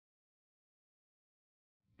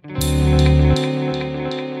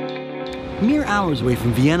hours away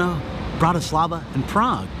from Vienna, Bratislava and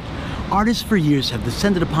Prague, artists for years have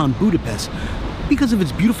descended upon Budapest because of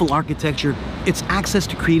its beautiful architecture, its access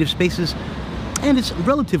to creative spaces, and its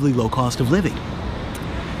relatively low cost of living.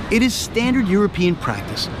 It is standard European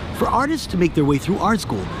practice for artists to make their way through art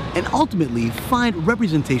school and ultimately find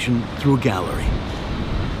representation through a gallery.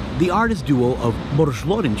 The artist duo of Boros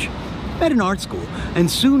Lorinc met in art school and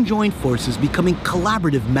soon joined forces, becoming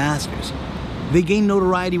collaborative masters. They gained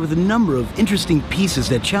notoriety with a number of interesting pieces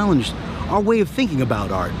that challenged our way of thinking about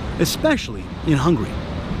art, especially in Hungary.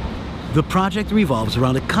 The project revolves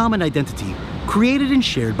around a common identity created and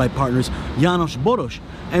shared by partners János Boros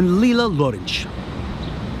and Lila Lorinc.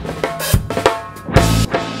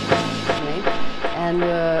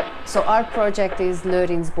 And so our project is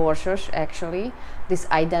Lőrinc's Borsos, actually, this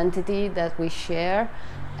identity that we share.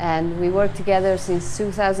 And we work together since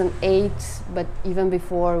 2008, but even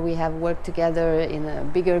before we have worked together in a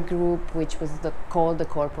bigger group, which was called the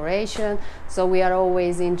Corporation. So we are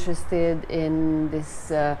always interested in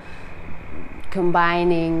this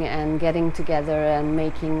combining and getting together and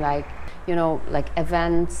making like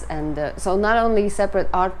events, and so not only separate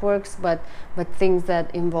artworks, but things that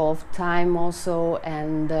involve time also,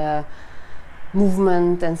 and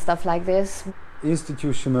movement and stuff like this.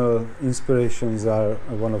 Institutional inspirations are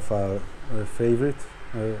one of our favorite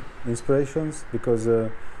inspirations, because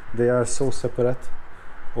they are so separate.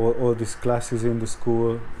 All these classes in the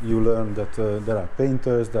school, you learn that there are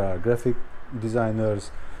painters, there are graphic designers,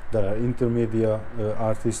 there are intermedia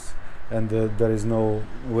artists, and there is no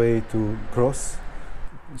way to cross.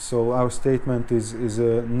 So our statement is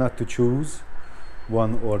not to choose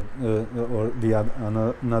one or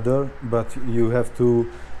another, but you have to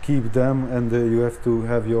keep them, and you have to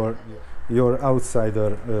have your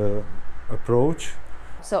outsider approach.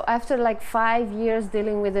 So after like 5 years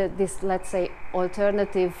dealing with this, let's say,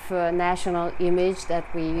 alternative national image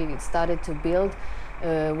that we started to build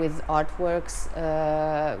with artworks,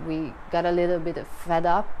 we got a little bit fed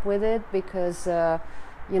up with it, because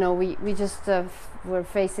we just were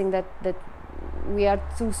facing that we are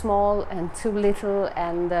too small and too little,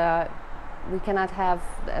 and we cannot have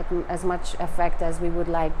as much effect as we would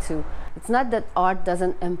like to. It's not that art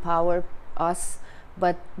doesn't empower us,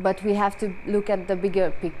 but we have to look at the bigger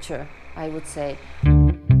picture, I would say.